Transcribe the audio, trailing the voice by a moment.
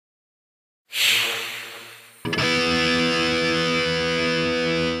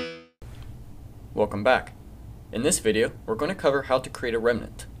Welcome back. In this video, we're going to cover how to create a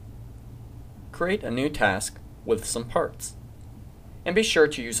remnant. Create a new task with some parts. And be sure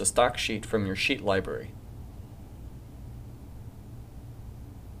to use a stock sheet from your sheet library.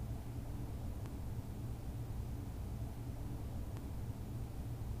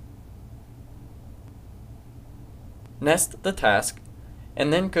 Nest the task,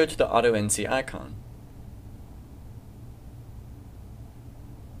 and then go to the Auto NC icon.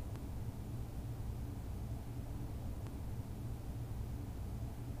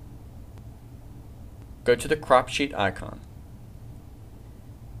 Go to the Crop Sheet icon.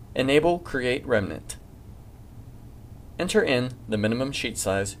 Enable Create Remnant. Enter in the minimum sheet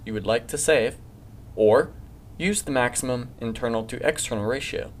size you would like to save, or use the maximum internal to external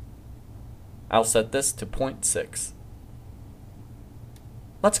ratio. I'll set this to 0.6.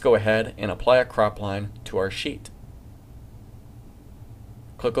 Let's go ahead and apply a crop line to our sheet.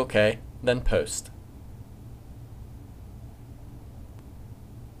 Click OK, then Post.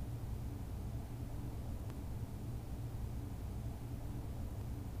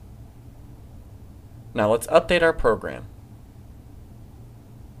 Now let's update our program.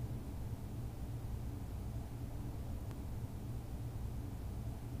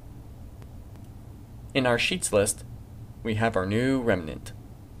 In our Sheets list, we have our new remnant.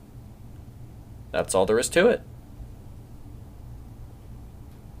 That's all there is to it.